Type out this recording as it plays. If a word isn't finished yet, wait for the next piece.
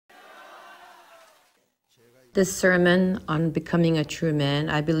This sermon on becoming a true man,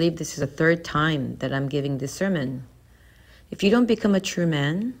 I believe this is the third time that I'm giving this sermon. If you don't become a true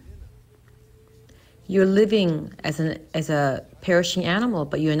man, you're living as a perishing animal,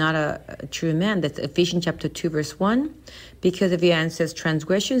 but you're not a true man. That's Ephesians chapter 2, verse 1. Because of your ancestors'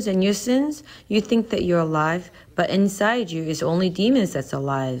 transgressions and your sins, you think that you're alive, but inside you is only demons that's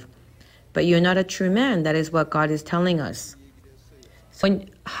alive. But you're not a true man. That is what God is telling us. So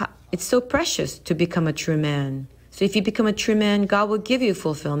it's so precious to become a true man. So if you become a true man, God will give you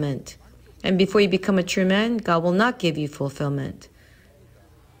fulfillment. And before you become a true man, God will not give you fulfillment.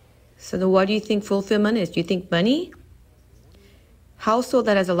 So then what do you think fulfillment is? Do you think money? Household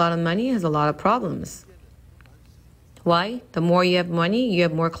that has a lot of money has a lot of problems. Why? The more you have money, you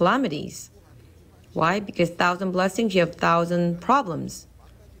have more calamities. Why? Because 1,000 blessings, you have 1,000 problems.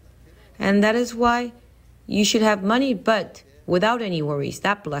 And that is why you should have money, but without any worries.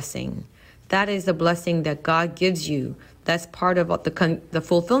 That blessing, that is the blessing that God gives you. That's part of what the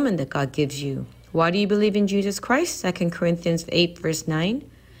fulfillment that God gives you. Why do you believe in Jesus Christ? 2 Corinthians 8, verse 9.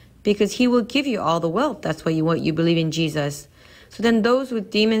 Because he will give you all the wealth. That's why you believe in Jesus. So then those with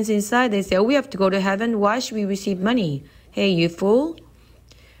demons inside, they say, oh, we have to go to heaven. Why should we receive money? Hey, you fool.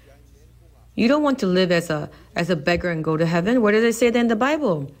 You don't want to live as a beggar and go to heaven. What does it say then in the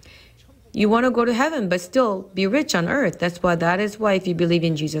Bible? You want to go to heaven, but still be rich on earth. That is why if you believe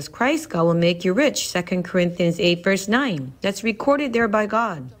in Jesus Christ, God will make you rich. 2 Corinthians 8, verse 9. That's recorded there by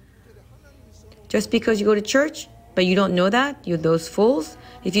God. Just because you go to church, but you don't know that, you're those fools.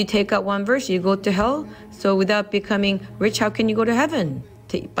 If you take out one verse, you go to hell. So without becoming rich, how can you go to heaven?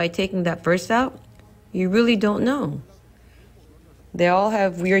 By taking that verse out? You really don't know. They all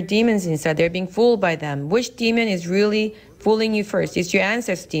have weird demons inside. They're being fooled by them. Which demon is really fooling you first? It's your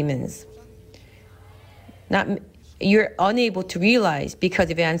ancestors' demons. You're unable to realize because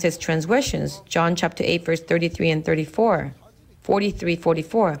of your ancestors' transgressions. John chapter 8, verse 33 and 34. 43,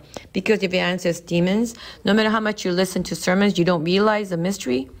 44. Because of your ancestors' demons, no matter how much you listen to sermons, you don't realize the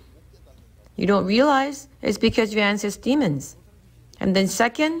mystery. You don't realize it's because of your ancestors' demons. And then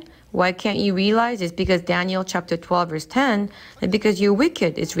second, why can't you realize? It's because Daniel chapter 12, verse 10, and because you're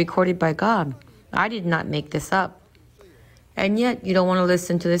wicked. It's recorded by God. I did not make this up. And yet you don't want to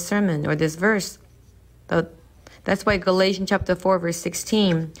listen to this sermon or this verse. That's why Galatians chapter 4, verse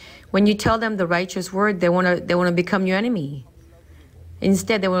 16, when you tell them the righteous word, they want to become your enemy.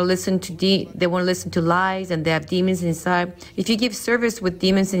 Instead, they want to listen to lies, and they have demons inside. If you give service with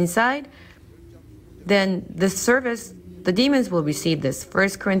demons inside, then the demons will receive this. 1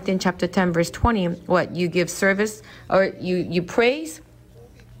 Corinthians chapter 10, verse 20, what? You give service or you praise?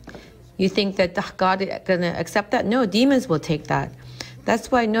 You think that God is going to accept that? No, demons will take that.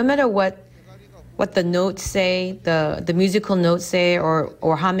 That's why no matter what the notes say, the musical notes say,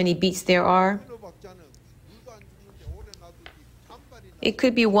 or how many beats there are, it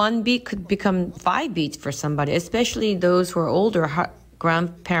could be one beat could become 5 beats for somebody, especially those who are older,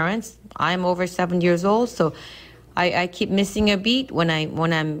 grandparents. I'm over 7 years old, so I keep missing a beat when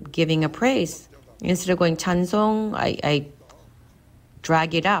I'm giving a praise. Instead of going chansong, I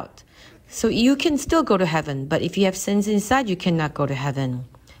drag it out. So you can still go to heaven, but if you have sins inside, you cannot go to heaven.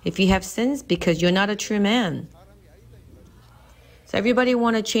 If you have sins, because you're not a true man. So everybody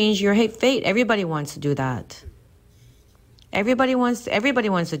want to change your fate. Everybody wants to do that. Everybody wants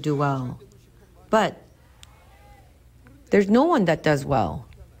to do well. But there's no one that does well.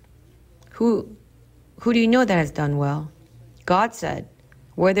 Who do you know that has done well? God said,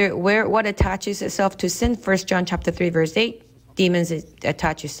 what attaches itself to sin? 1 John chapter 3, verse 8. Demons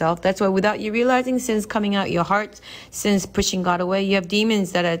attach yourself. That's why without you realizing, sins coming out your heart, sins pushing God away, you have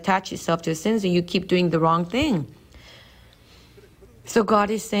demons that attach yourself to sins and you keep doing the wrong thing. So God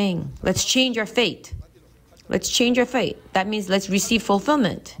is saying, let's change our fate. Let's change our fate. That means let's receive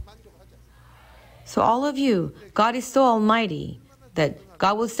fulfillment. So all of you, God is so almighty that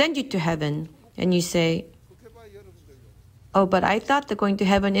God will send you to heaven and you say, oh, but I thought that going to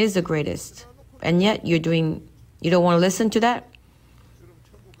heaven is the greatest. And yet you don't want to listen to that?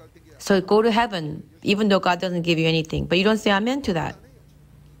 So go to heaven, even though God doesn't give you anything. But you don't say amen to that.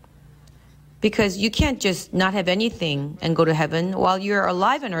 Because you can't just not have anything and go to heaven. While you're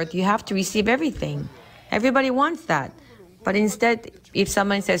alive on earth, you have to receive everything. Everybody wants that. But instead, if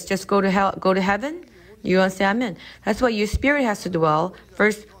someone says just go to heaven, you don't say amen. That's why your spirit has to dwell.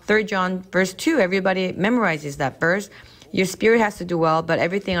 3 John verse 2, everybody memorizes that verse. Your spirit has to do well, but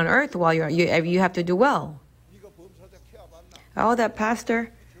everything on earth, while you have to do well. Oh, that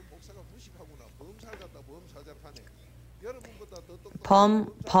pastor.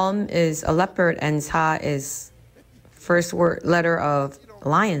 Palm is a leopard and Sa is first letter of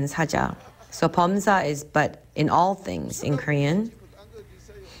lions, Haja. So Palmsa is but. in all things in Korean.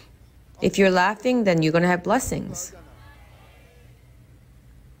 If you're laughing, then you're going to have blessings.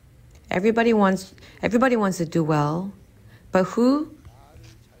 Everybody wants to do well, but who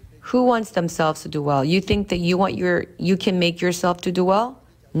wants themselves to do well? You think that you can make yourself to do well?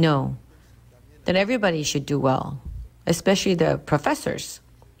 No. Then everybody should do well, especially the professors.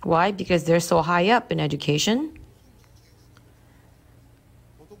 Why? Because they're so high up in education.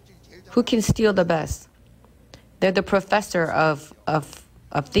 Who can steal the best? They're the professor of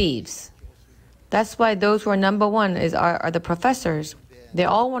thieves. That's why those who are number one are the professors. They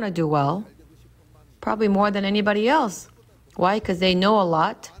all want to do well, probably more than anybody else. Why? Because they know a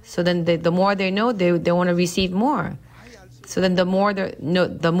lot. So then the more they know, they want to receive more. So then the more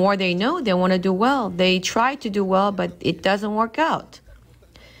they know, they want to do well. They try to do well, but it doesn't work out.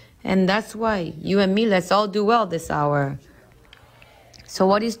 And that's why you and me, let's all do well this hour. So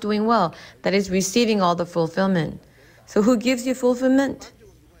what is doing well? That is receiving all the fulfillment. So who gives you fulfillment?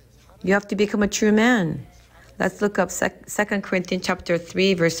 You have to become a true man. Let's look up 2 Corinthians chapter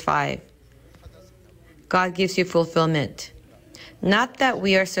 3, verse 5. God gives you fulfillment. Not that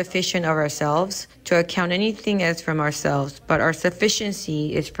we are sufficient of ourselves to account anything as from ourselves, but our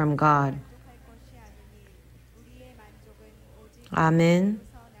sufficiency is from God. Amen.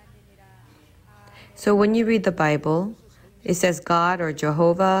 So when you read the Bible, it says God or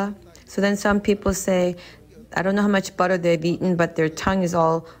Jehovah. So then some people say, I don't know how much butter they've eaten, but their tongue is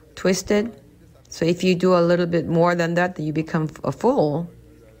all twisted. So if you do a little bit more than that, then you become a fool.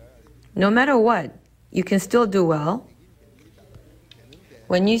 No matter what, you can still do well.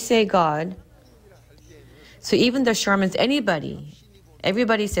 When you say God, so even the Sharmans,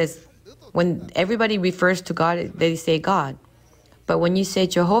 everybody says, when everybody refers to God, they say God. But when you say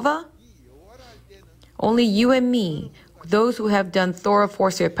Jehovah, only you and me, those who have done thorough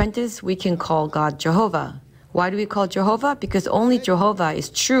forced repentance, we can call God Jehovah. Why do we call Jehovah? Because only Jehovah is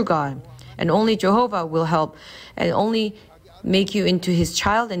true God. And only Jehovah will help and only make you into his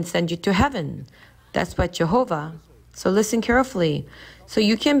child and send you to heaven. That's what Jehovah. So listen carefully. So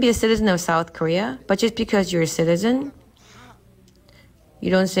you can be a citizen of South Korea, but just because you're a citizen,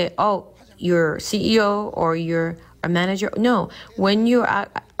 you don't say, oh, you're CEO or you're a manager. No, when you are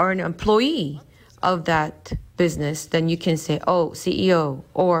an employee of that business, then you can say, oh, CEO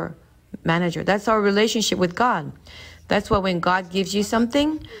or manager. That's our relationship with God. That's why when God gives you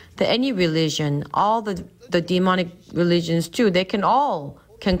something, that any religion, all the demonic religions too, they can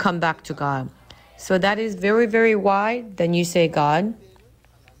come back to God. So that is very, very wide. Then you say God.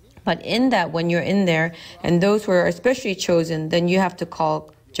 But in that, when you're in there, and those who are especially chosen, then you have to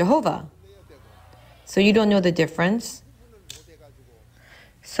call Jehovah. So you don't know the difference.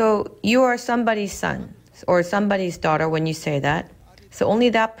 So you are somebody's son or somebody's daughter when you say that. So only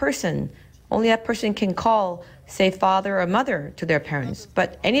that person can call, say, father or mother to their parents.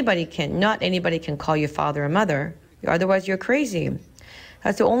 But not anybody can call you father or mother. Otherwise, you're crazy.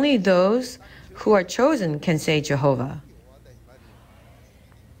 So only those who are chosen can say Jehovah.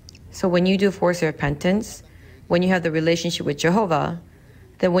 So when you do forced repentance, when you have the relationship with Jehovah,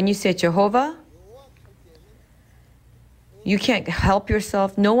 then when you say Jehovah, you can't help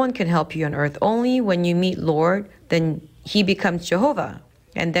yourself. No one can help you on earth. Only when you meet Lord, then he becomes Jehovah.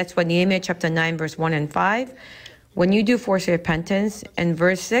 And that's what Nehemiah chapter 9, verse 1 and 5. When you do forced repentance, and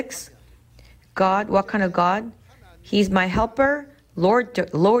verse 6, God, what kind of God? He's my helper, Lord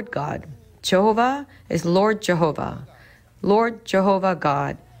God. Jehovah is Lord Jehovah. Lord Jehovah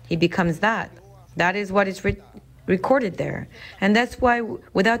God. He becomes that. That is what is recorded there. And that's why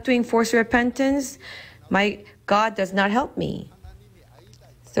without doing forced repentance, my God does not help me.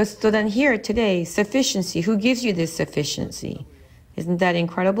 So then here today, sufficiency. Who gives you this sufficiency? Isn't that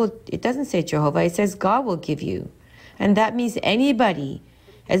incredible? It doesn't say Jehovah. It says God will give you. And that means anybody.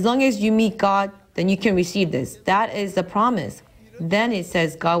 As long as you meet God, then you can receive this. That is the promise. Then it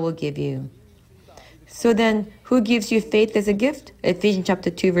says God will give you. So then, who gives you faith as a gift? Ephesians chapter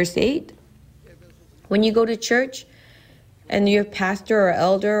 2, verse 8. When you go to church and you're pastor or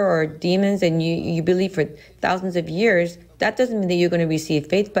elder or demons and you believe for thousands of years, that doesn't mean that you're going to receive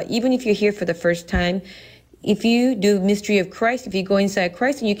faith. But even if you're here for the first time, if you do mystery of Christ, if you go inside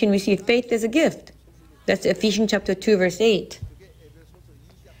Christ, and you can receive faith as a gift. That's Ephesians chapter 2, verse 8.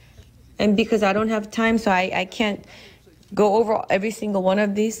 And because I don't have time, so I can't go over every single one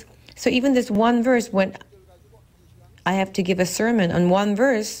of these. So even this one verse, when I have to give a sermon on one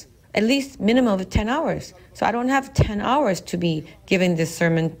verse, at least minimum of 10 hours. So I don't have 10 hours to be giving this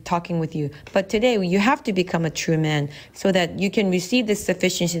sermon, talking with you. But today you have to become a true man so that you can receive this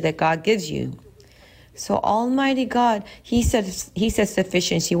sufficiency that God gives you. So Almighty God, He says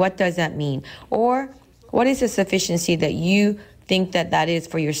sufficiency. What does that mean? Or What is the sufficiency that you think that that is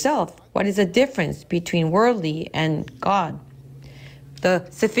for yourself? What is the difference between worldly and God? The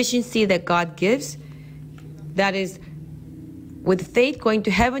sufficiency that God gives, that is, with faith, going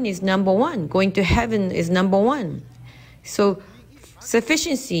to heaven is number one. Going to heaven is number one. So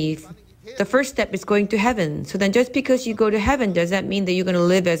sufficiency, the first step is going to heaven. So then just because you go to heaven, does that mean that you're going to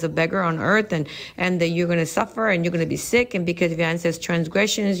live as a beggar on earth and that you're going to suffer and you're going to be sick, and because of your ancestors'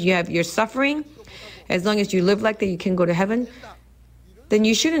 transgressions, you're suffering? As long as you live like that, you can go to heaven? Then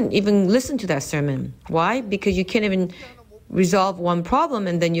you shouldn't even listen to that sermon. Why? Because you can't even resolve one problem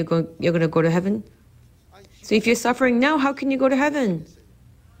and then you're going to go to heaven. So if you're suffering now, how can you go to heaven?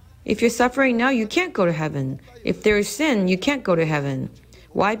 If you're suffering now, you can't go to heaven. If there is sin, you can't go to heaven.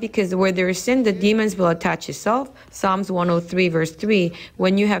 Why? Because where there is sin, the demons will attach itself. Psalms 103 verse 3,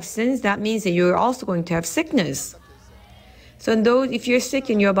 when you have sins, that means that you're also going to have sickness. So if you're sick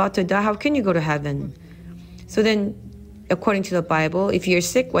and you're about to die, how can you go to heaven? So then, according to the Bible, if you're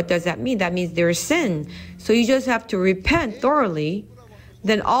sick, what does that mean? That means there is sin. So you just have to repent thoroughly.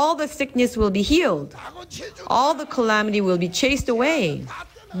 Then all the sickness will be healed. All the calamity will be chased away.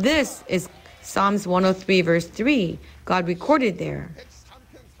 This is Psalms 103 verse 3. God recorded there.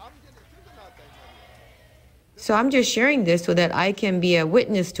 So I'm just sharing this so that I can be a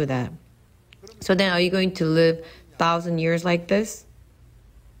witness to that. So then, are you going to live 1,000 years like this?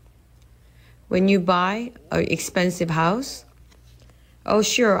 When you buy an expensive house, oh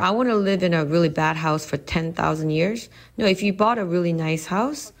sure, I want to live in a really bad house for 10,000 years. No, if you bought a really nice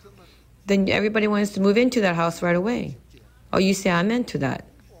house, then everybody wants to move into that house right away. Oh, you say amen to that.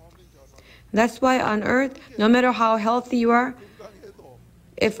 That's why on earth, no matter how healthy you are,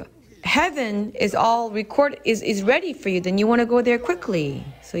 if heaven is all is ready for you, then you want to go there quickly.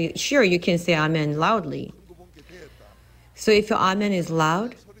 So sure, you can say amen loudly. So if your amen is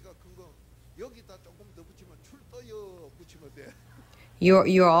loud,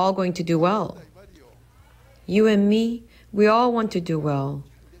 you're all going to do well. You and me, we all want to do well.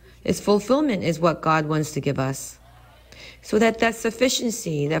 Its fulfillment is what God wants to give us. So that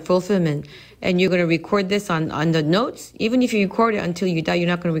sufficiency, that fulfillment, and you're going to record this on the notes. Even if you record it until you die, you're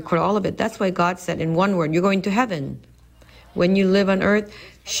not going to record all of it. That's why God said in one word, you're going to heaven. When you live on earth,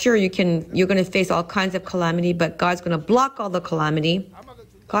 sure, you're going to face all kinds of calamity, but God's going to block all the calamity.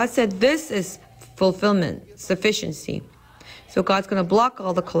 God said this is fulfillment, sufficiency. So God's going to block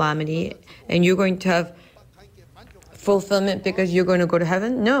all the calamity, and you're going to have fulfillment because you're going to go to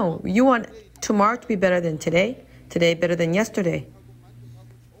heaven. No, you want tomorrow to be better than today, today better than yesterday.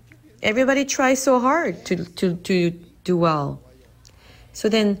 Everybody tries so hard to do well. So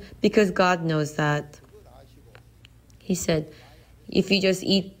then, because God knows that, He said, if you just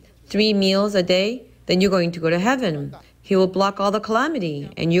eat 3 meals a day, then you're going to go to heaven. He will block all the calamity,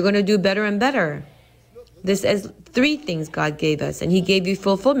 and you're going to do better and better. This is 3 things God gave us, and He gave you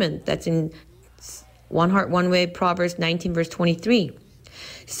fulfillment. That's in One Heart, One Way, Proverbs 19, verse 23.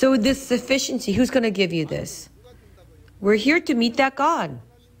 So this sufficiency, who's going to give you this? We're here to meet that God.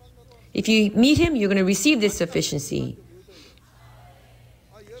 If you meet Him, you're going to receive this sufficiency.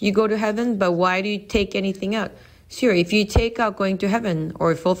 You go to heaven, but why do you take anything out? Sure, if you take out going to heaven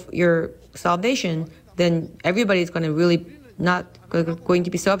or your salvation, then everybody's going to really not going to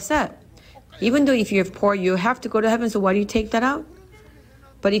be so upset. Even though if you're poor, you have to go to heaven, so why do you take that out?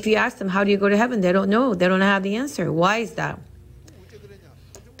 But if you ask them, how do you go to heaven? They don't know. They don't have the answer. Why is that?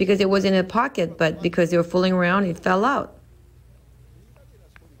 Because it was in a pocket, but because they were fooling around, it fell out.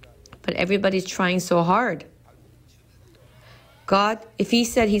 But everybody's trying so hard. God, if He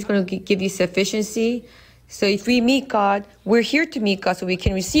said He's going to give you sufficiency, so if we meet God, we're here to meet God so we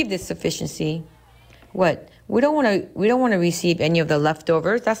can receive this sufficiency. What? We don't want to receive any of the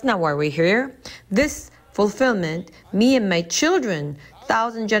leftovers. That's not why we're here. This fulfillment, me and my children,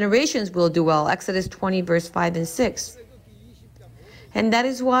 1,000 generations will do well. Exodus 20, verse 5 and 6. And that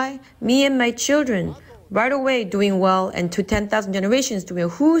is why me and my children right away doing well, and to 10,000 generations doing well.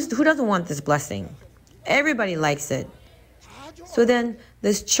 Who doesn't want this blessing? Everybody likes it. So then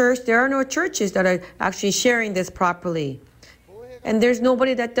this church, there are no churches that are actually sharing this properly. And there's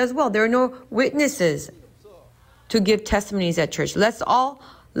nobody that does well. There are no witnesses to give testimonies at church. Let us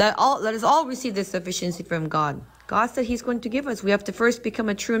all receive this sufficiency from God. God said He's going to give us. We have to first become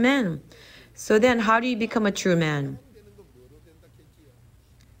a true man. So then how do you become a true man?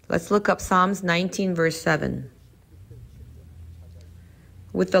 Let's look up Psalms 19 verse 7.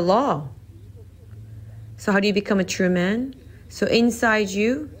 With the law. So how do you become a true man? So inside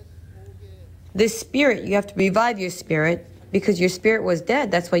you, this spirit, you have to revive your spirit because your spirit was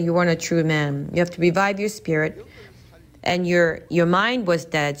dead. That's why you weren't a true man. You have to revive your spirit, and your mind was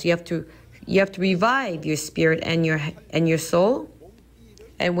dead. So you have to You have to revive your spirit and your soul.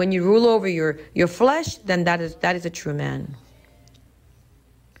 And when you rule over your flesh, then that is a true man.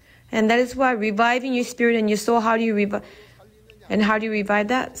 And that is why reviving your spirit and your soul, how do you revive? And how do you revive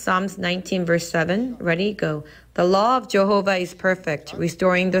that? Psalms 19 verse 7. Ready? Go. The law of Jehovah is perfect,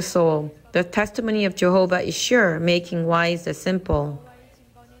 restoring the soul. The testimony of Jehovah is sure, making wise the simple.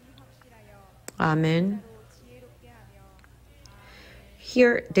 Amen.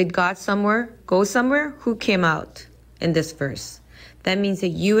 Here, did God go somewhere? Who came out in this verse? That means that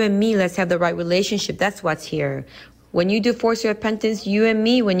you and me, let's have the right relationship. That's what's here. When you do force repentance, you and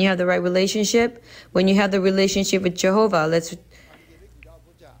me, when you have the right relationship, when you have the relationship with Jehovah,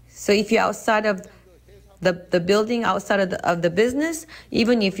 so if you're outside of the building, outside of the business,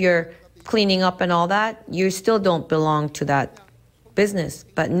 even if you're cleaning up and all that, you still don't belong to that business.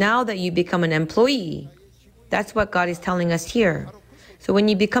 But now that you become an employee, that's what God is telling us here. So when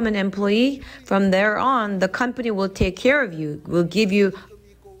you become an employee, from there on, the company will take care of you, will give you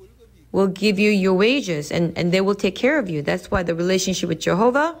your wages, and they will take care of you. That's why the relationship with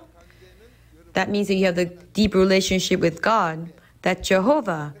Jehovah, that means that you have the deep relationship with God, that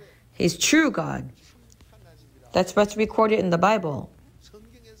Jehovah is true God. That's what's recorded in the Bible.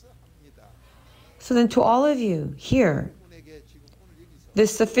 So then to all of you here, the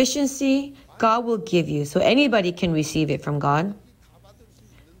sufficiency God will give you. So anybody can receive it from God.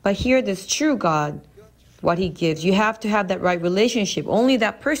 But here, this true God, what He gives, you have to have that right relationship. Only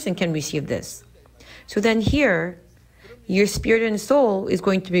that person can receive this. So then here, your spirit and soul is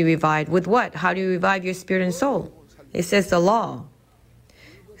going to be revived. With what? How do you revive your spirit and soul? It says the law.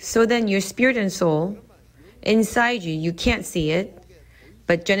 So then your spirit and soul, inside you, you can't see it.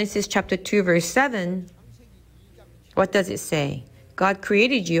 But Genesis chapter 2 verse 7, what does it say? God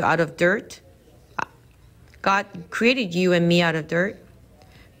created you out of dirt. God created you and me out of dirt.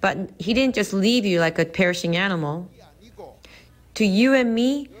 But He didn't just leave you like a perishing animal. To you and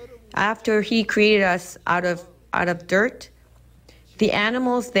me, after He created us out of dirt, the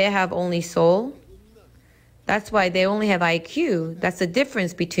animals, they have only soul. That's why they only have IQ. That's the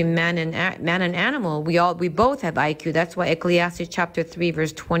difference between man and animal. We both have IQ. That's why Ecclesiastes chapter 3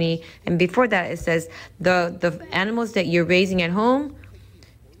 verse 20, and before that it says the animals that you're raising at home,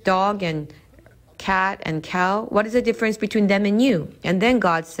 dog and cat and cow, what is the difference between them and you? And then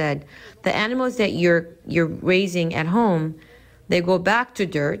God said, the animals that you're raising at home, they go back to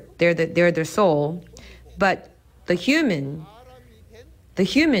dirt. They're their soul. But the human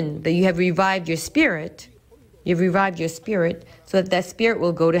that you have revived your spirit, you've revived your spirit so that spirit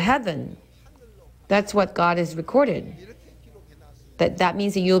will go to heaven. That's what God has recorded. That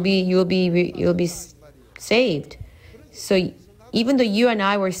means that you'll be saved. So even though you and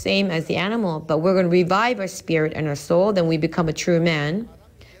I were same as the animal, but we're going to revive our spirit and our soul, then we become a true man.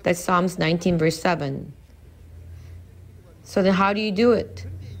 That's Psalms 19 verse 7. So then how do you do it?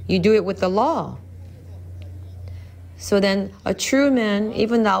 You do it with the law. So then a true man,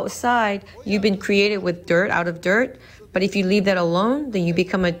 even outside, you've been created with dirt, out of dirt. But if you leave that alone, then you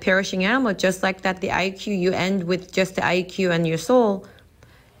become a perishing animal. Just like that, the IQ, you end with just the IQ and your soul.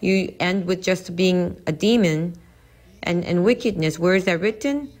 You end with just being a demon and wickedness. Where is that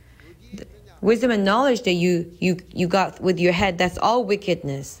written? Wisdom and knowledge that you got with your head, that's all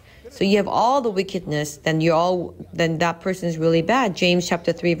wickedness. So you have all the wickedness, then that person is really bad. James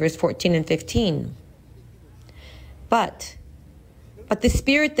chapter 3 verse 14 and 15. But the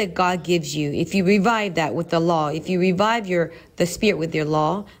spirit that God gives you, if you revive that with the law, if you revive the spirit with your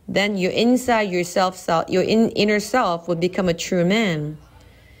law, then your inside yourself, your inner self will become a true man.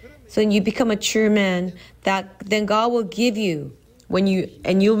 So when you become a true man, then God will give you,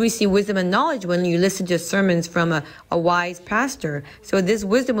 and you'll receive wisdom and knowledge when you listen to sermons from a wise pastor. So this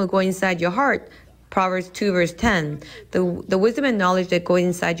wisdom will go inside your heart. Proverbs 2 verse 10. The wisdom and knowledge that goes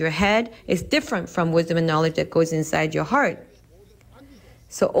inside your head is different from wisdom and knowledge that goes inside your heart.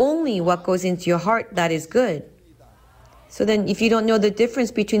 So only what goes into your heart, that is good. So then if you don't know the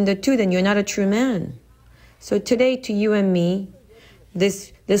difference between the two, then you're not a true man. So today, to you and me,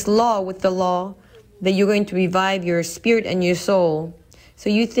 this law with the law, that you're going to revive your spirit and your soul. So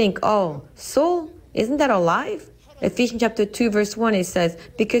you think, oh, soul, isn't that alive? Ephesians chapter 2 verse 1, it says,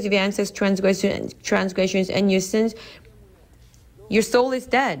 because of your ancestors' transgressions and your sins, your soul is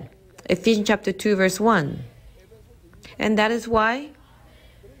dead. Ephesians chapter 2 verse 1. And that is why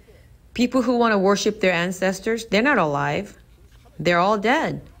people who want to worship their ancestors, they're not alive. They're all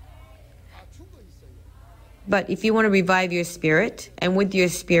dead. But if you want to revive your spirit, and with your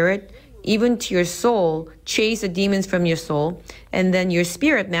spirit, even to your soul, chase the demons from your soul, and then your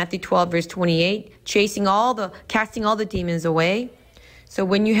spirit, Matthew 12 verse 28, casting all the demons away. So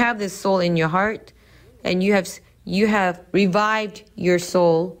when you have this soul in your heart, and you have revived your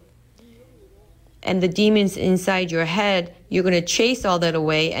soul, and the demons inside your head, you're going to chase all that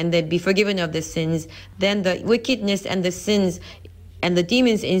away and then be forgiven of the sins. Then the wickedness and the sins and the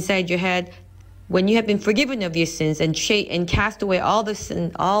demons inside your head, when you have been forgiven of your sins and cast away all the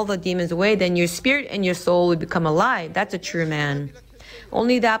sin, all the demons away, then your spirit and your soul will become alive. That's a true man.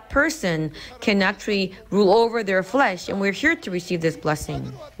 Only that person can actually rule over their flesh, and we're here to receive this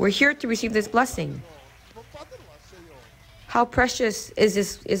blessing. We're here to receive this blessing. How precious is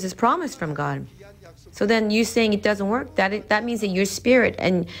this promise from God? So then you saying it doesn't work, that means that your spirit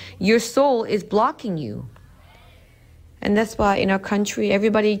and your soul is blocking you. And that's why in our country,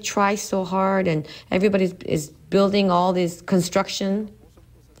 everybody tries so hard and everybody is building all this construction.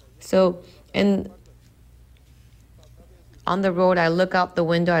 So, and on the road, I look out the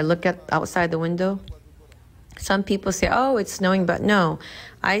window, I look outside the window. Some people say, oh, it's snowing, but no.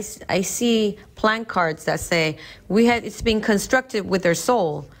 I see placards that say, it's being constructed with their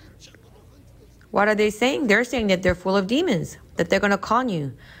soul. What are they saying? They're saying that they're full of demons, that they're going to con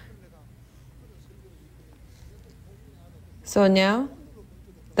you. So now,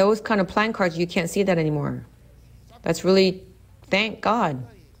 those kind of placards, you can't see that anymore. That's really, thank God.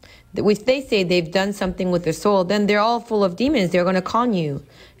 If they say they've done something with their soul, then they're all full of demons. They're going to con you.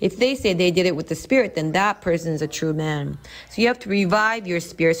 If they say they did it with the spirit, then that person is a true man. So you have to revive your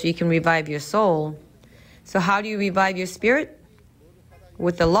spirit so you can revive your soul. So how do you revive your spirit?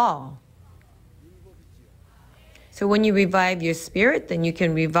 With the law. So when you revive your spirit, then you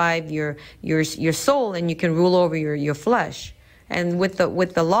can revive your soul, and you can rule over your flesh. And with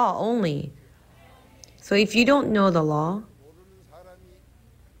the law only. So if you don't know the law,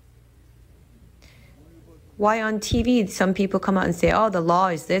 why on TV some people come out and say, oh, the law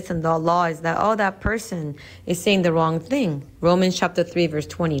is this and the law is that. Oh, that person is saying the wrong thing. Romans chapter 3, verse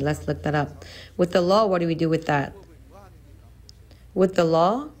 20. Let's look that up. With the law, what do we do with that? With the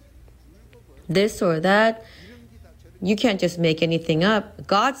law, this or that, you can't just make anything up.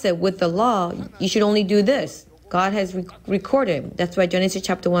 God said with the law, you should only do this. God has recorded. That's why Genesis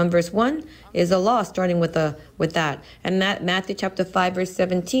chapter 1, verse 1 is a law starting with that. And Matthew chapter 5, verse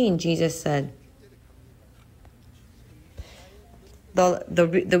 17, Jesus said,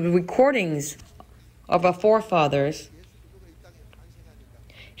 the recordings of our forefathers,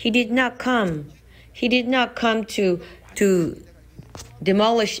 he did not come to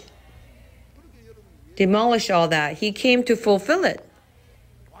demolish all that. He came to fulfill it.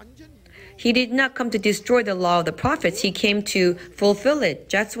 He did not come to destroy the law of the prophets. He came to fulfill it.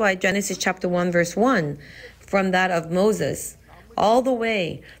 That's why Genesis chapter 1, verse 1, from that of Moses, all the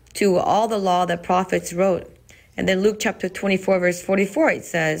way to all the law that prophets wrote. And then Luke chapter 24, verse 44, it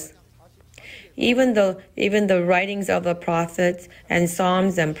says, even the writings of the prophets and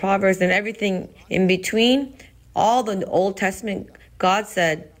Psalms and Proverbs and everything in between, all the Old Testament,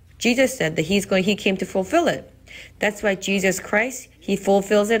 Jesus said that he came to fulfill it. That's why Jesus Christ, he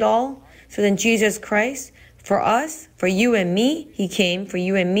fulfills it all. So then Jesus Christ, for us, for you and me, he came for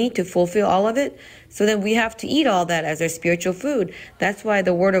you and me to fulfill all of it. So then we have to eat all that as our spiritual food. That's why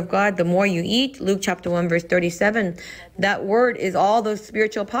the word of God, the more you eat, Luke chapter 1, verse 37, that word is all the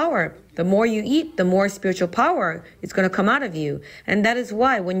spiritual power. The more you eat, the more spiritual power is going to come out of you. And that is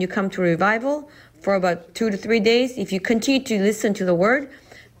why when you come to revival, for about 2 to 3 days, if you continue to listen to the word,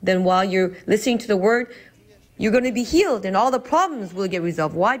 then while you're listening to the word, you're going to be healed and all the problems will get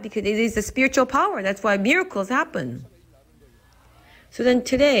resolved. Why? Because it is a spiritual power. That's why miracles happen. So then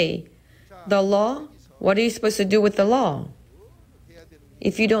today, the law, what are you supposed to do with the law?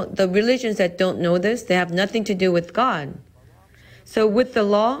 If you don't, the religions that don't know this, they have nothing to do with God. So with the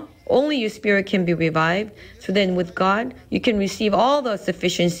law, only your spirit can be revived. So then with God, you can receive all the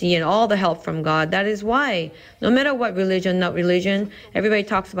sufficiency and all the help from God. That is why, no matter what religion, not religion, everybody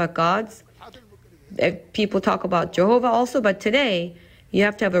talks about gods. People talk about Jehovah also, but today, you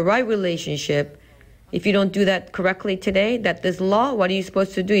have to have a right relationship. If you don't do that correctly today, that this law, what are you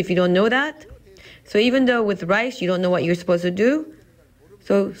supposed to do if you don't know that? So even though with rice, you don't know what you're supposed to do.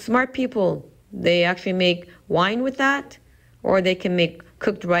 So smart people, they actually make wine with that, or they can make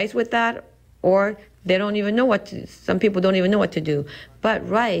cooked rice with that, or they don't even know some people don't even know what to do. But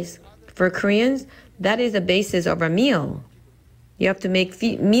rice, for Koreans, that is the basis of our meal. You have to make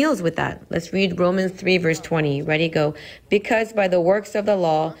meals with that. Let's read Romans 3, verse 20. Ready, go. Because by the works of the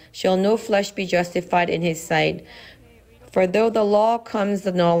law shall no flesh be justified in his sight. For though the law comes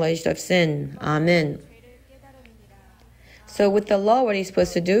the knowledge of sin. Amen. So with the law, what are you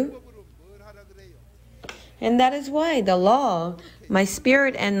supposed to do? And that is why the law, my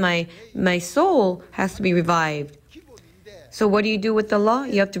spirit and my soul has to be revived. So what do you do with the law?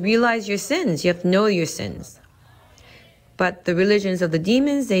 You have to realize your sins. You have to know your sins. But the religions of the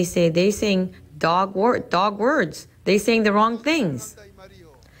demons, they saying dog words. They saying the wrong things.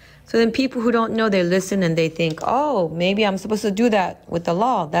 So then people who don't know, they listen and they think, oh, maybe I'm supposed to do that with the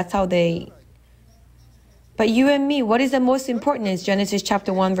law. That's how they... But you and me, what is the most important is Genesis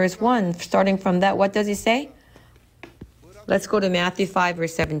chapter 1, verse 1. Starting from that, what does it say? Let's go to Matthew 5,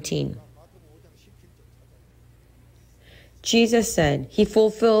 verse 17. Jesus said he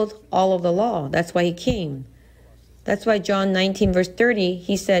fulfilled all of the law. That's why he came. That's why John 19, verse 30,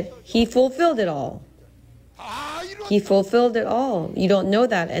 he said he fulfilled it all. He fulfilled it all. You don't know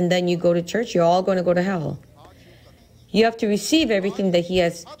that, and then you go to church, you're all going to go to hell. You have to receive everything that he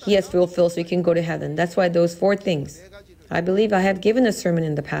has fulfilled so you can go to heaven. That's why those 4 things. I believe I have given a sermon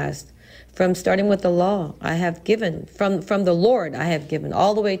in the past. From starting with the law, I have given. From the Lord, I have given.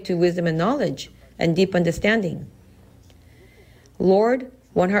 All the way to wisdom and knowledge and deep understanding. Lord,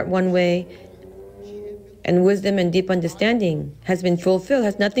 one heart, one way, and wisdom and deep understanding has been fulfilled,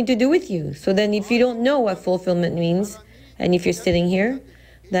 has nothing to do with you. So then if you don't know what fulfillment means, and if you're sitting here,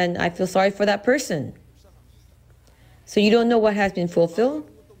 then I feel sorry for that person. So you don't know what has been fulfilled,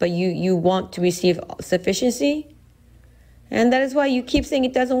 but you want to receive sufficiency. And that is why you keep saying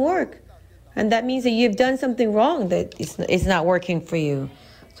it doesn't work. And that means that you've done something wrong, that it's not working for you.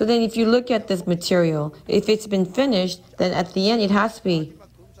 So then if you look at this material, if it's been finished, then at the end it has to be.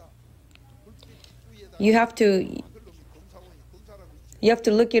 You have to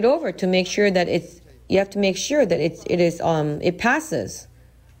look it over to make sure that it passes.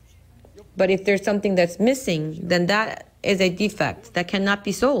 But if there's something that's missing, then that is a defect that cannot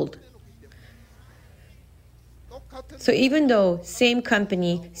be sold. So even though same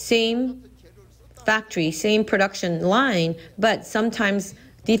company, same factory, same production line, but sometimes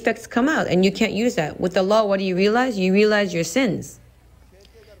defects come out and you can't use that. With the law, what do you realize? You realize your sins.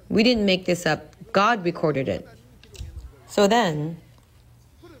 We didn't make this up. God recorded it. So then,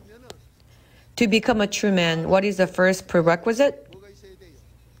 to become a true man, what is the first prerequisite?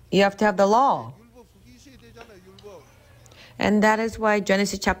 You have to have the law. And that is why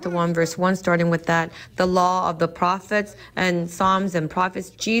Genesis chapter 1, verse 1, starting with that, the law of the prophets and Psalms and prophets,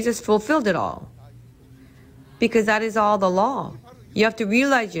 Jesus fulfilled it all. Because that is all the law. You have to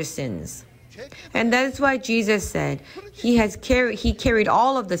realize your sins. And that is why Jesus said he carried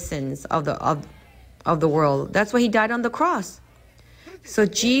all of the sins of the world. That's why he died on the cross. So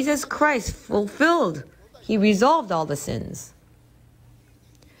Jesus Christ fulfilled, he resolved all the sins.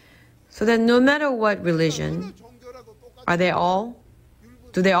 So then no matter what religion, do they all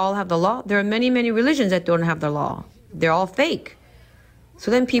have the law? There are many, many religions that don't have the law. They're all fake. So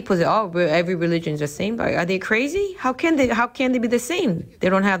then people say, oh, every religion is the same. Are they crazy? How can they be the same? They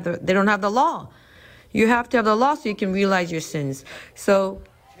don't have the law. You have to have the law so you can realize your sins. So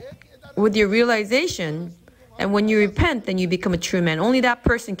with your realization, and when you repent, then you become a true man. Only that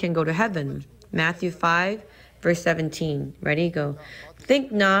person can go to heaven. Matthew 5, verse 17. Ready? Go.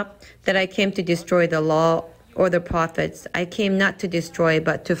 Think not that I came to destroy the law or the prophets. I came not to destroy,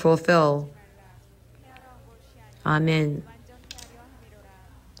 but to fulfill. Amen.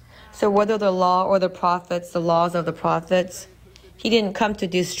 So whether the law or the prophets, the laws of the prophets, he didn't come to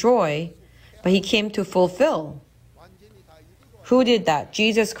destroy, but he came to fulfill. Who did that?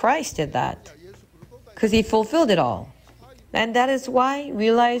 Jesus Christ did that. Because he fulfilled it all. And that is why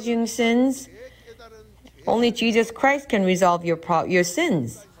realizing sins, only Jesus Christ can resolve your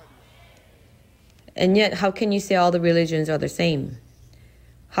sins. And yet, how can you say all the religions are the same?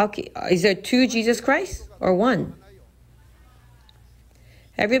 Is there 2 Jesus Christ or 1?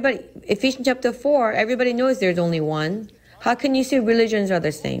 Everybody, Ephesians chapter 4, everybody knows there's only 1. How can you say religions are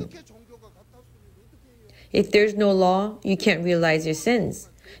the same? If there's no law, you can't realize your sins.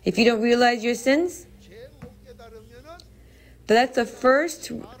 If you don't realize your sins, that's the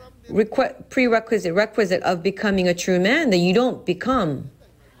first requisite of becoming a true man, that you don't become.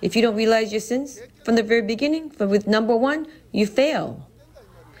 If you don't realize your sins from the very beginning, with number 1, you fail.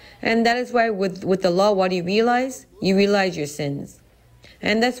 And that is why with the law, what do you realize? You realize your sins.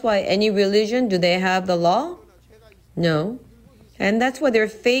 And that's why any religion, do they have the law? No. And that's why they're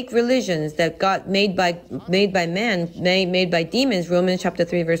fake religions that got made by man, made by demons. Romans chapter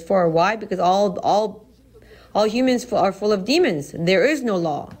 3, verse 4. Why? Because all humans are full of demons. There is no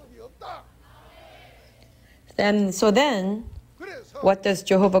law. And so then, what does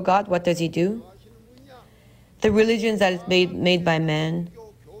Jehovah God, what does he do? The religions that is made by man,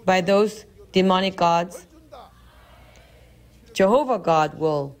 by those demonic gods, Jehovah God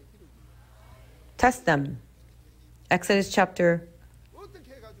will test them. Exodus chapter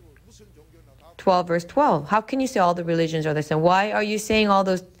 12 verse 12. How can you say all the religions are the same? Why are you saying all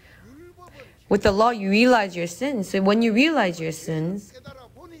those? With the law, you realize your sins. So when you realize your sins,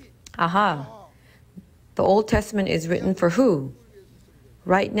 the Old Testament is written for who?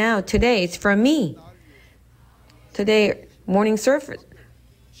 Right now, today, it's for me. Today, morning service,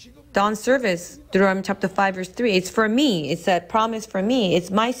 dawn service, Deuteronomy chapter 5 verse 3. It's for me. It's a promise for me.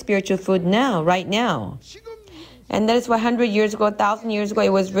 It's my spiritual food now, right now. And that is why 100 years ago, 1,000 years ago,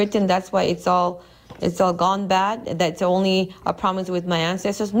 it was written. That's why it's all gone bad. That's only a promise with my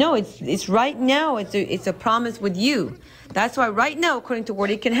ancestors. No, it's right now. It's a promise with you. That's why right now, according to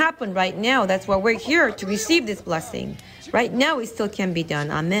word, it can happen right now. That's why we're here to receive this blessing. Right now, it still can be done.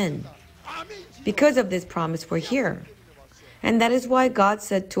 Amen. Because of this promise, we're here. And that is why God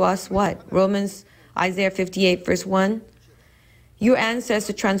said to us what? Isaiah 58 verse 1. Your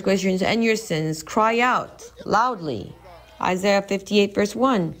ancestors' transgressions and your sins cry out loudly. Isaiah 58 verse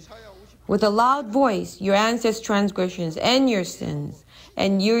 1. With a loud voice, your ancestors' transgressions and your sins.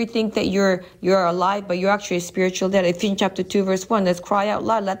 And you think that you're alive, but you're actually spiritual dead. Ephesians chapter 2 verse 1. Let's cry out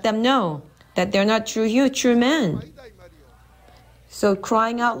loud. Let them know that they're not true men. So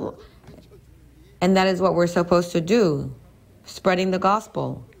crying out, and that is what we're supposed to do. Spreading the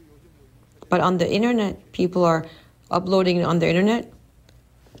gospel. But on the internet, people are uploading it on the internet.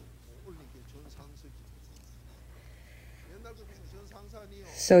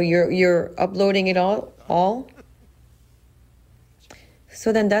 So you're uploading it all.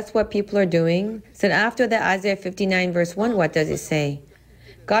 So then that's what people are doing. So after that, Isaiah 59 verse 1, what does it say?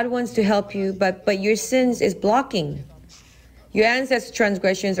 God wants to help you, but your sins is blocking. Your ancestors'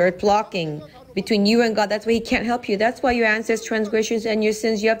 transgressions are blocking between you and God. That's why He can't help you. That's why your ancestors' transgressions and your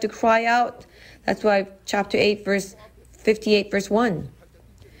sins, you have to cry out. That's why chapter 8 verse 58 verse 1.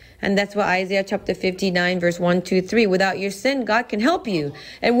 And that's why Isaiah chapter 59 verse 1, 2, 3. Without your sin, God can help you.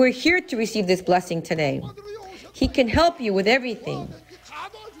 And we're here to receive this blessing today. He can help you with everything.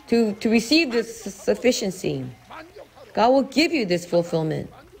 To receive this sufficiency. God will give you this fulfillment.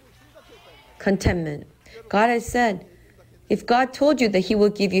 Contentment. God has said, if God told you that He will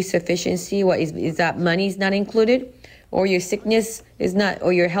give you sufficiency, what is that money is not included? Or your sickness is not,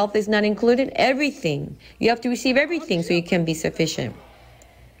 or your health is not included? Everything. You have to receive everything so you can be sufficient.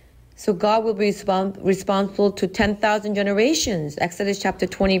 So God will be responsible to 10,000 generations. Exodus chapter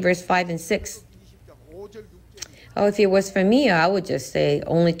 20 verse 5 and 6. Oh, if it was for me, I would just say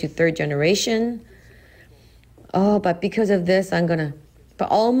only to third generation. Oh, but because of this, but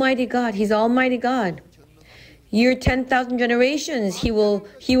Almighty God, He's Almighty God. Your 10,000 generations, He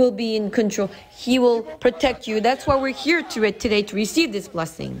will be in control. He will protect you. That's why we're here today to receive this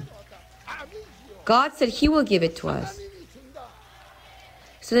blessing. God said He will give it to us.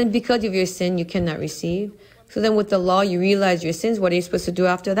 So then because of your sin, you cannot receive. So then with the law, you realize your sins. What are you supposed to do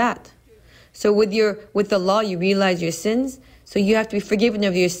after that? So with the law, you realize your sins. So you have to be forgiven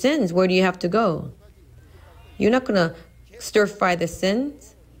of your sins. Where do you have to go? You're not going to stir fry the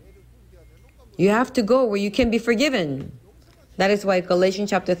sins. You have to go where you can be forgiven. That is why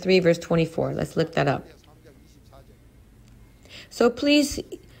Galatians chapter 3 verse 24. Let's look that up. So please,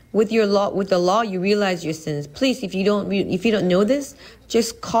 with the law, you realize your sins. Please, if you don't know this,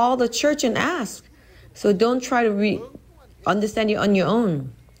 just call the church and ask. So don't try to understand it on your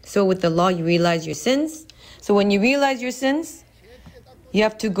own. So with the law, you realize your sins. So when you realize your sins, you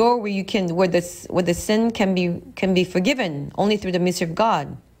have to go where the sin can be forgiven, only through the mystery of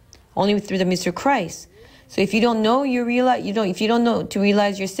God, only through the mystery of Christ. So if you don't know, if you don't know to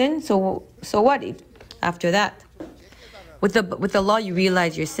realize your sin, so what after that? With the law, you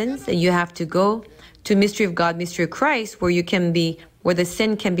realize your sins, and you have to go to mystery of God, mystery of Christ, where the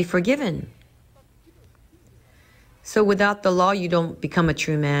sin can be forgiven. So without the law, you don't become a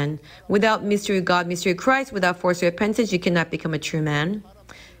true man. Without mystery of God, mystery of Christ, without forced repentance, you cannot become a true man.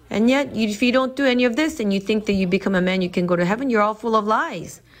 And yet, if you don't do any of this and you think that you become a man, you can go to heaven, you're all full of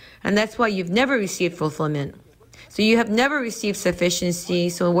lies. And that's why you've never received fulfillment. So you have never received sufficiency.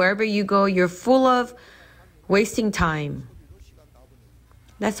 So wherever you go, you're full of wasting time.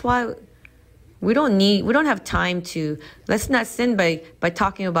 That's why we don't have time to, let's not sin by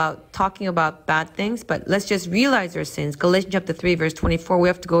talking about bad things, but let's just realize our sins. Galatians chapter 3 verse 24, we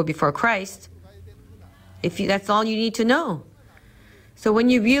have to go before Christ. That's all you need to know. So when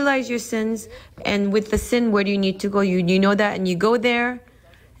you realize your sins, and with the sin, where do you need to go? You know that, and you go there.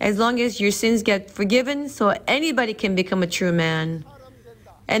 As long as your sins get forgiven, so anybody can become a true man.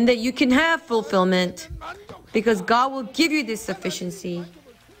 And that you can have fulfillment, because God will give you this sufficiency.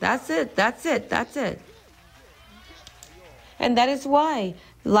 That's it. And that is why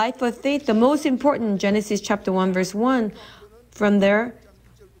life of faith, the most important, Genesis chapter 1 verse 1, from there,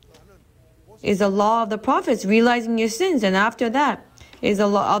 is the law of the prophets, realizing your sins. And after that is the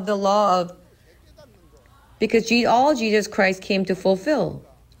law of, because all Jesus Christ came to fulfill.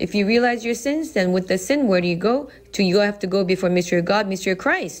 If you realize your sins, then with the sin, where do you go? You have to go before mystery of God, mystery of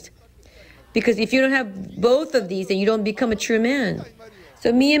Christ. Because if you don't have both of these, then you don't become a true man.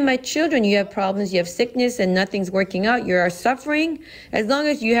 So me and my children, you have problems, you have sickness and nothing's working out, you are suffering. As long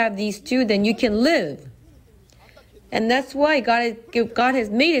as you have these two, then you can live. And that's why God has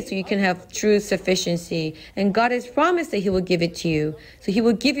made it so you can have true sufficiency. And God has promised that He will give it to you. So He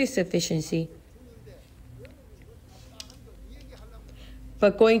will give you sufficiency.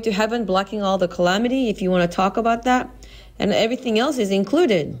 But going to heaven, blocking all the calamity, if you want to talk about that, and everything else is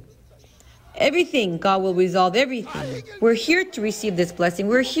included. Everything, God will resolve everything. We're here to receive this blessing.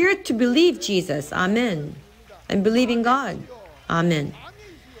 We're here to believe Jesus. Amen. And believe in God. Amen.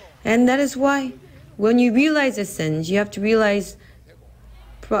 And that is why when you realize the sins, you have to realize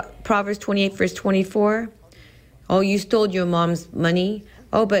Proverbs 28 verse 24. Oh, you stole your mom's money.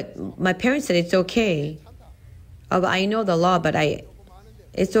 Oh, but my parents said it's okay. Oh, I know the law, but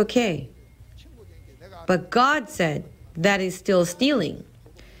it's okay. But God said that is still stealing.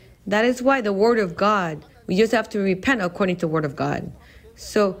 That is why the word of God, we just have to repent according to the word of God.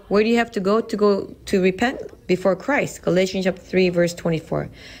 So where do you have to go to repent? Before Christ. Galatians chapter 3 verse 24.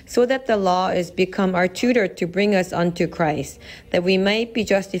 So that the law is become our tutor to bring us unto Christ, that we might be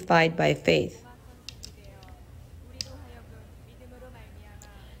justified by faith.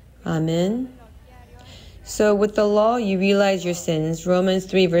 Amen. So with the law, you realize your sins. Romans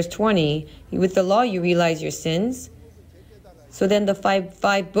 3 verse 20. With the law, you realize your sins. So then the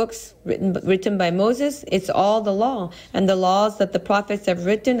five books written by Moses, it's all the law. And the laws that the prophets have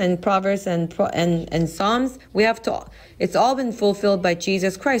written, and Proverbs and Psalms, it's all been fulfilled by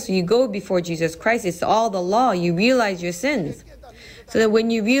Jesus Christ. So you go before Jesus Christ, it's all the law. You realize your sins. So that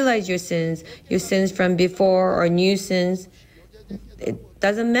when you realize your sins from before or new sins, it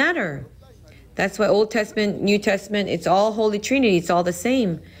doesn't matter. That's why Old Testament, New Testament, it's all Holy Trinity. It's all the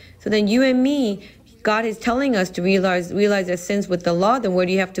same. So then you and me, God is telling us to realize our sins with the law. Then where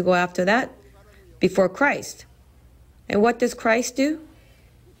do you have to go after that? Before Christ. And what does Christ do?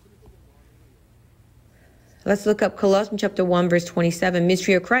 Let's look up Colossians chapter 1 verse 27,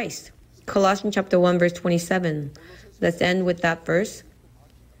 mystery of Christ. Colossians chapter 1 verse 27. Let's end with that verse.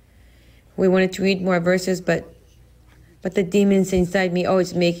 We wanted to read more verses, but the demons inside me,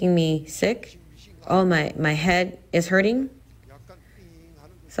 it's making me sick. Oh, my head is hurting.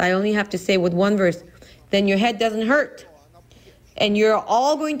 So I only have to say with one verse, then your head doesn't hurt. And you're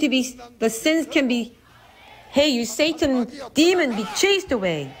all going to be, the sins can be, hey, you Satan, demon, be chased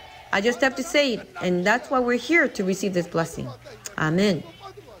away. I just have to say it. And that's why we're here to receive this blessing. Amen.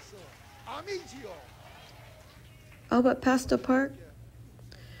 Oh, but Pastor Park?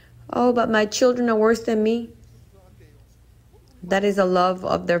 Oh, but my children are worse than me. That is a love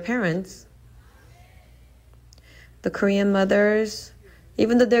of their parents. The Korean mothers,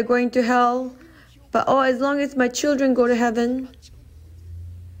 even though they're going to hell, but as long as my children go to heaven,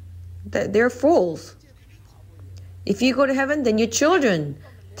 they're fools. If you go to heaven, then your children,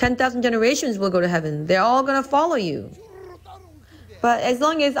 10,000 generations will go to heaven. They're all going to follow you. But as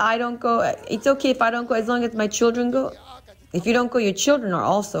long as I don't go, it's okay if I don't go, as long as my children go. If you don't go, your children are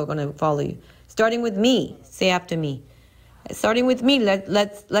also going to follow you. Starting with me, say after me. Starting with me,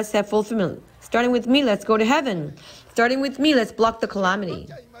 let's have fulfillment. Starting with me, let's go to heaven. Starting with me, let's block the calamity.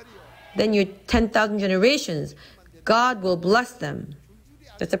 Then your 10,000 generations, God will bless them.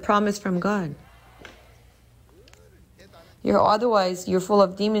 That's a promise from God. Otherwise, you're full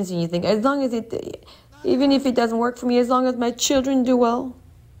of demons and you think, as long as even if it doesn't work for me, as long as my children do well.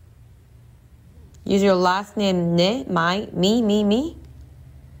 Use your last name, me.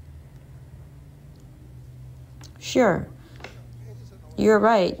 Sure. You're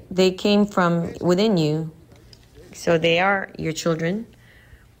right. They came from within you. So they are your children.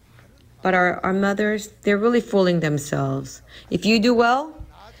 But our mothers, they're really fooling themselves. If you do well,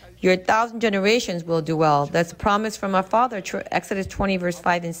 your 1,000 generations will do well. That's a promise from our Father, Exodus 20, verse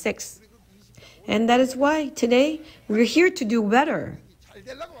 5 and 6. And that is why today we're here to do better.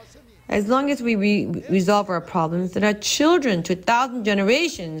 As long as we resolve our problems, then our children to 1,000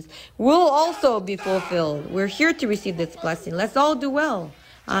 generations will also be fulfilled. We're here to receive this blessing. Let's all do well.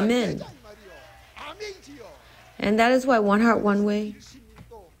 Amen. And that is why one heart, one way.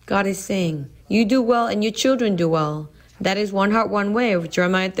 God is saying, you do well and your children do well. That is one heart, one way of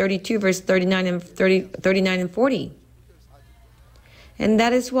Jeremiah 32, verse 39 and 40. And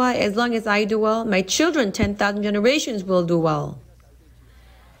that is why, as long as I do well, my children, 10,000 generations will do well.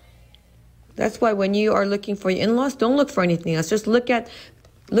 That's why when you are looking for your in-laws, don't look for anything else. Just look at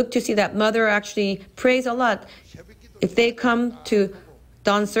look to see that mother actually prays a lot. If they come to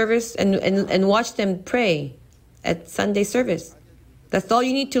dawn service and watch them pray at Sunday service, that's all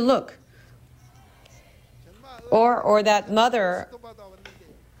you need to look. Or that mother.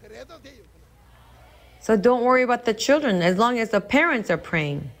 So don't worry about the children as long as the parents are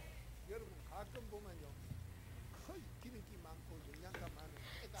praying.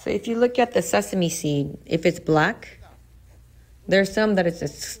 So if you look at the sesame seed, if it's black, there's some that is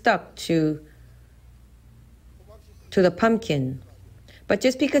stuck to the pumpkin. But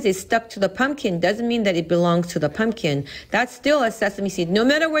just because it's stuck to the pumpkin doesn't mean that it belongs to the pumpkin. That's still a sesame seed. No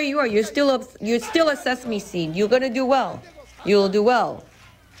matter where you are, you're still a sesame seed. You're going to do well. You'll do well.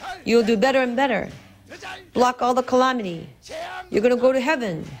 You'll do better and better. Block all the calamity. You're going to go to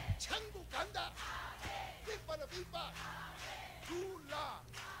heaven.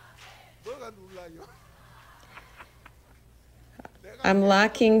 I'm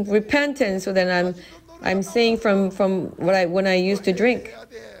lacking repentance, so then I'm saying from when I used to drink.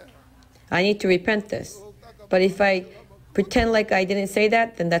 I need to repent this. But if I pretend like I didn't say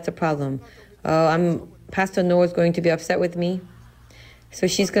that, then that's a problem. Pastor Noah is going to be upset with me. So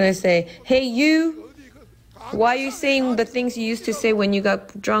she's going to say, "Hey, you, why are you saying the things you used to say when you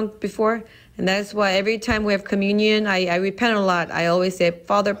got drunk before?" And that's why every time we have communion, I repent a lot. I always say,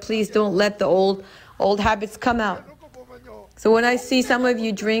 "Father, please don't let the old habits come out." So when I see some of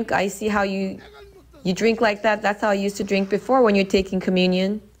you drink, I see how you drink like that. That's how I used to drink before when you're taking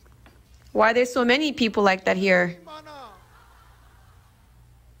communion. Why are there so many people like that here?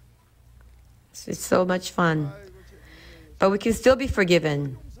 It's so much fun. But we can still be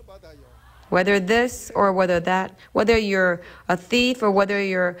forgiven. Whether this or whether that, whether you're a thief or whether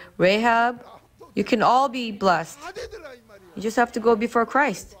you're Rahab, you can all be blessed. You just have to go before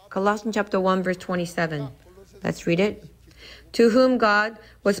Christ. Colossians chapter 1, verse 27. Let's read it. To whom God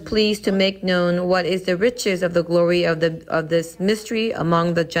was pleased to make known what is the riches of the glory of this mystery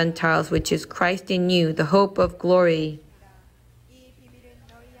among the Gentiles, which is Christ in you, the hope of glory.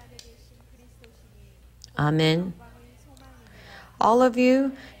 Amen. All of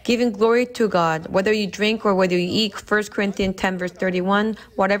you giving glory to God, whether you drink or whether you eat, 1 Corinthians 10 verse 31,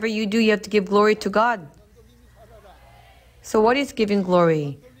 whatever you do, you have to give glory to God. So what is giving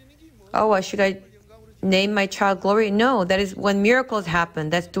glory? Oh, should I name my child glory? No, that is when miracles happen.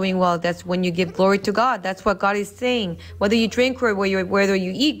 That's doing well. That's when you give glory to God. That's what God is saying. Whether you drink or whether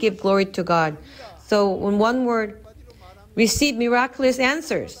you eat, give glory to God. So in one word, receive miraculous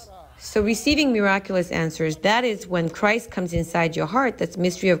answers. So receiving miraculous answers, that is when Christ comes inside your heart. That's the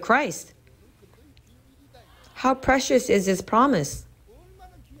mystery of Christ. How precious is this promise?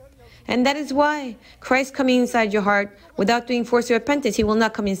 And that is why Christ coming inside your heart without doing forced repentance, he will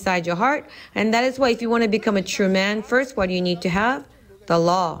not come inside your heart. And that is why if you want to become a true man, first, what do you need to have? The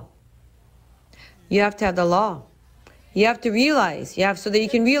law. You have to have the law. You have to realize, so that you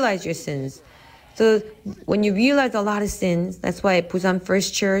can realize your sins. So when you realize a lot of sins, that's why it puts on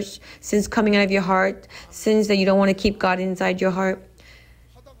First Church, sins coming out of your heart, sins that you don't want to keep God inside your heart.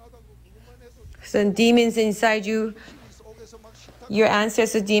 Some demons inside you, your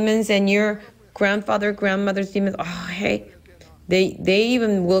ancestors' demons and your grandfather, grandmother's demons. Oh, hey, they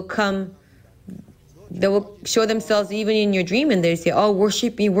even will come. They will show themselves even in your dream, and they say, "Oh,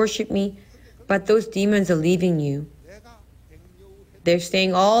 worship me, worship me." But those demons are leaving you. They're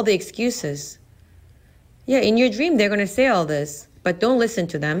saying all the excuses. Yeah, in your dream, they're going to say all this, but don't listen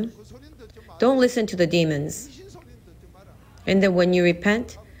to them. Don't listen to the demons. And then when you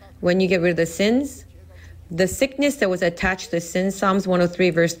repent, when you get rid of the sins, the sickness that was attached to sin, Psalms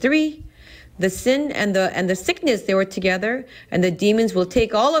 103 verse 3, the sin and the sickness, they were together, and the demons will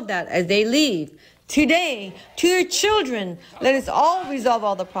take all of that as they leave. Today, to your children, let us all resolve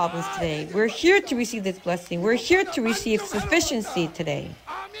all the problems today. We're here to receive this blessing. We're here to receive sufficiency today.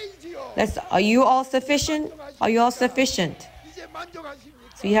 Are you all sufficient? Are you all sufficient?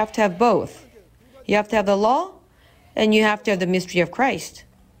 So you have to have both. You have to have the law, and you have to have the mystery of Christ.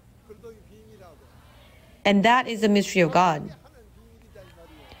 And that is the mystery of God.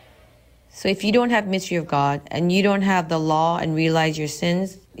 So if you don't have mystery of God, and you don't have the law and realize your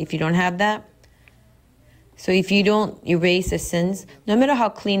sins, if you don't have that, so if you don't erase the sins, no matter how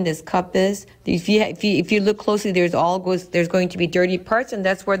clean this cup is, if you look closely, there's going to be dirty parts, and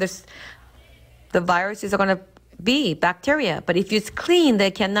that's where the viruses are going to be, bacteria. But if it's clean, they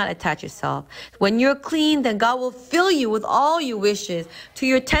cannot attach itself. When you're clean, then God will fill you with all your wishes. To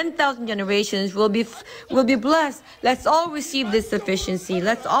your 10,000 generations will be blessed. Let's all receive this sufficiency.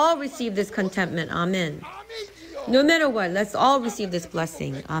 Let's all receive this contentment. Amen. No matter what, let's all receive this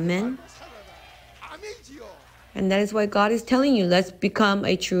blessing. Amen. And that is why God is telling you, let's become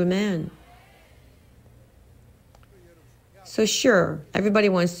a true man. So sure, everybody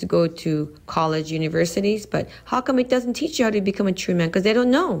wants to go to college, universities, but how come it doesn't teach you how to become a true man? Because they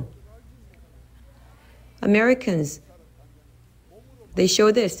don't know. Americans, they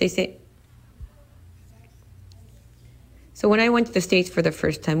show this. They say, so when I went to the States for the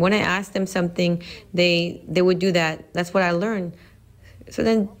first time, when I asked them something, they would do that. That's what I learned. So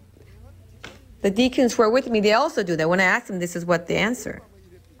then the deacons who are with me, they also do that. When I ask them, this is what they answer.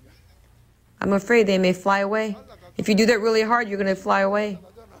 I'm afraid they may fly away. If you do that really hard, you're going to fly away.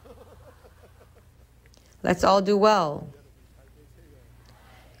 Let's all do well.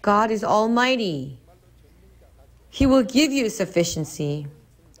 God is almighty. He will give you sufficiency.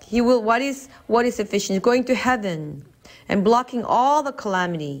 He will, what is sufficient? Going to heaven and blocking all the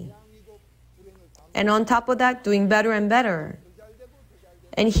calamity. And on top of that, doing better and better.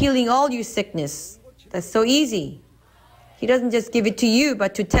 And healing all your sickness. That's so easy. He doesn't just give it to you,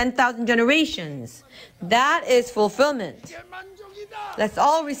 but to 10,000 generations. That is fulfillment. Let's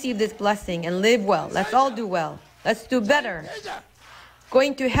all receive this blessing and live well. Let's all do well. Let's do better.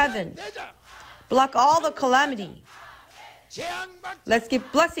 Going to heaven. Block all the calamity. Let's give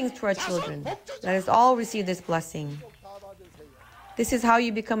blessings to our children. Let us all receive this blessing. This is how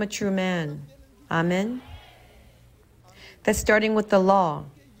you become a true man. Amen. That's starting with the law.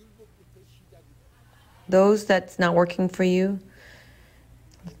 Those that's not working for you,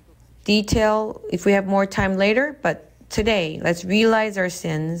 detail if we have more time later, but today, let's realize our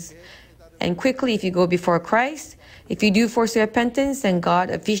sins. And quickly, if you go before Christ, if you do force repentance, then God,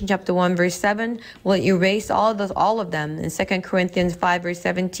 Ephesians chapter 1, verse 7, will erase all of them. And 2 Corinthians 5, verse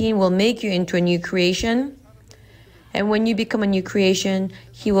 17, will make you into a new creation. And when you become a new creation,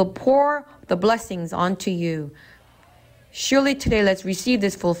 He will pour the blessings onto you. Surely today, let's receive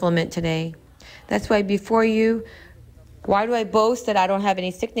this fulfillment today. That's why before you, why do I boast that I don't have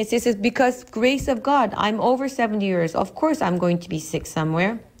any sickness? This is because grace of God. I'm over 70 years. Of course, I'm going to be sick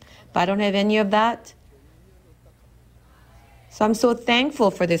somewhere, but I don't have any of that. So I'm so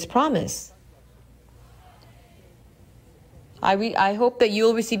thankful for this promise. I hope that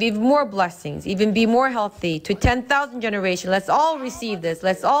you'll receive even more blessings, even be more healthy to 10,000 generations. Let's all receive this.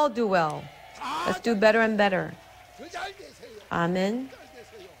 Let's all do well. Let's do better and better. Amen.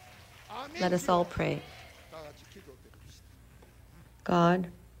 Let us all pray. God,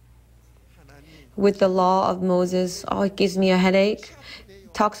 with the law of Moses, oh, it gives me a headache.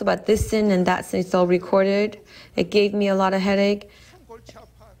 It talks about this sin and that sin. It's all recorded. It gave me a lot of headache.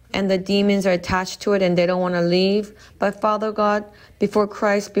 And the demons are attached to it and they don't want to leave. But Father God, before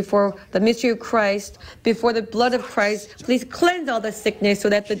Christ, before the mystery of Christ, before the blood of Christ, please cleanse all the sickness so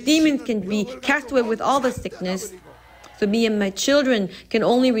that the demons can be cast away with all the sickness. So me and my children can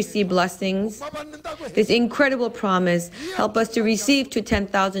only receive blessings. This incredible promise. Help us to receive to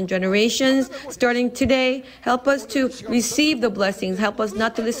 10,000 generations. Starting today, help us to receive the blessings. Help us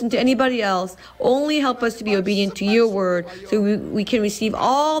not to listen to anybody else. Only help us to be obedient to your word so we can receive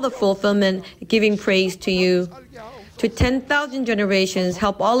all the fulfillment, giving praise to you. To 10,000 generations,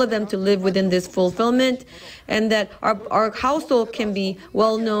 help all of them to live within this fulfillment, and that our household can be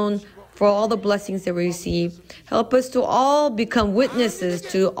well known for all the blessings that we receive. Help us to all become witnesses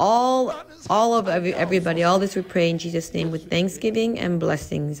to all of everybody. All this we pray in Jesus' name with thanksgiving and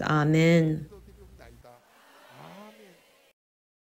blessings. Amen.